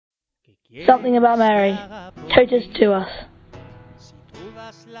Something about Mary. Totus Tuus.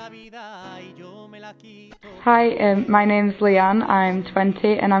 Hi, my name's Leanne, I'm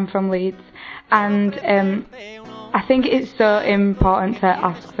 20 and I'm from Leeds, and I think it's so important to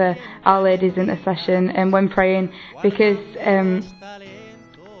ask for Our Lady's intercession when praying, because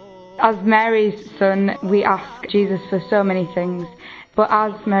as Mary's son we ask Jesus for so many things, but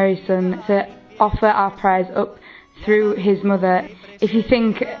as Mary's son, to offer our prayers up through his mother, if you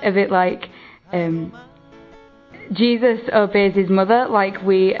think of it like Jesus obeys his mother like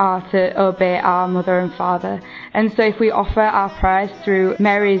we are to obey our mother and father. And so if we offer our prayers through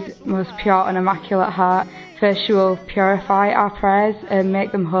Mary's most pure and immaculate heart, first she will purify our prayers and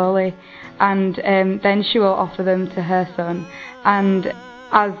make them holy, and then she will offer them to her son. And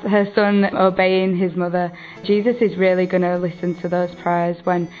as her son obeying his mother, Jesus is really going to listen to those prayers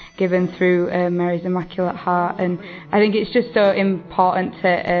when given through Mary's Immaculate Heart. And I think it's just so important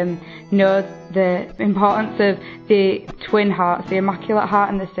to know the importance of the twin hearts, the Immaculate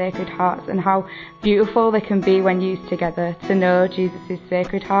Heart and the Sacred Hearts, and how beautiful they can be when used together, to know Jesus'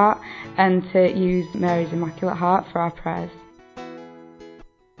 Sacred Heart and to use Mary's Immaculate Heart for our prayers.